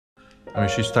I mean,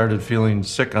 she started feeling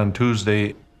sick on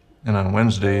Tuesday, and on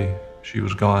Wednesday, she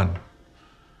was gone.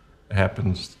 It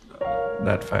happens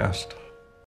that fast.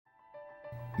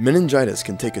 Meningitis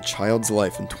can take a child's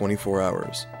life in 24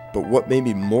 hours, but what may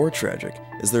be more tragic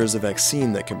is there is a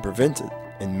vaccine that can prevent it,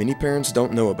 and many parents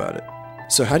don't know about it.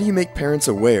 So how do you make parents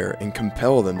aware and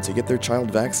compel them to get their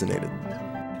child vaccinated?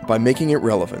 By making it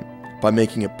relevant, by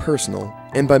making it personal,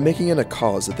 and by making it a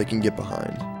cause that they can get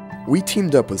behind. We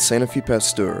teamed up with Sanofi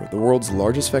Pasteur, the world's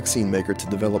largest vaccine maker, to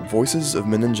develop Voices of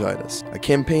Meningitis, a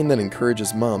campaign that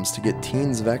encourages moms to get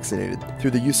teens vaccinated through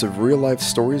the use of real-life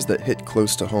stories that hit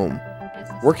close to home.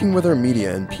 Working with our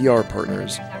media and PR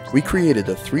partners, we created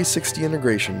a 360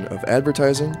 integration of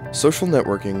advertising, social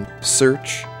networking,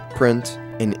 search, print,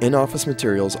 and in-office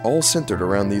materials, all centered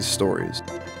around these stories.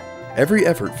 Every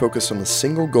effort focused on the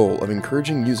single goal of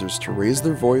encouraging users to raise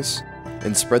their voice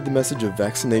and spread the message of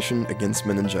vaccination against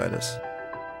meningitis.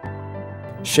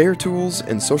 Share tools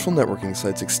and social networking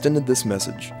sites extended this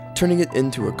message, turning it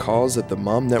into a cause that the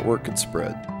Mom Network could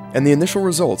spread. And the initial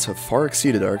results have far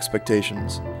exceeded our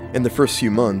expectations. In the first few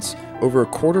months, over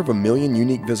 250,000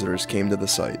 unique visitors came to the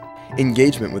site.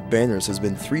 Engagement with banners has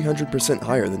been 300%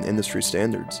 higher than industry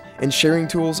standards, and sharing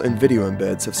tools and video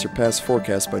embeds have surpassed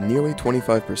forecasts by nearly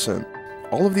 25%.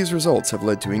 All of these results have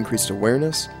led to increased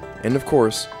awareness, and of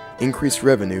course, increased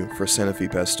revenue for Sanofi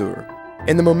Pasteur.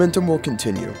 And the momentum will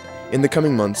continue. In the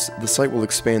coming months, the site will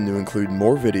expand to include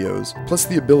more videos, plus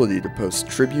the ability to post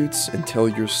tributes and tell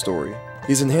your story.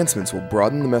 These enhancements will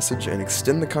broaden the message and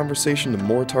extend the conversation to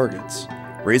more targets,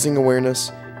 raising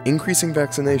awareness, increasing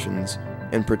vaccinations,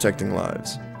 and protecting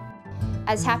lives.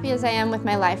 As happy as I am with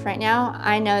my life right now,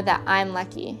 I know that I'm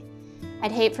lucky.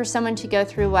 I'd hate for someone to go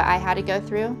through what I had to go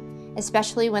through,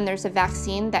 especially when there's a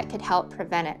vaccine that could help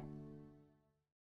prevent it.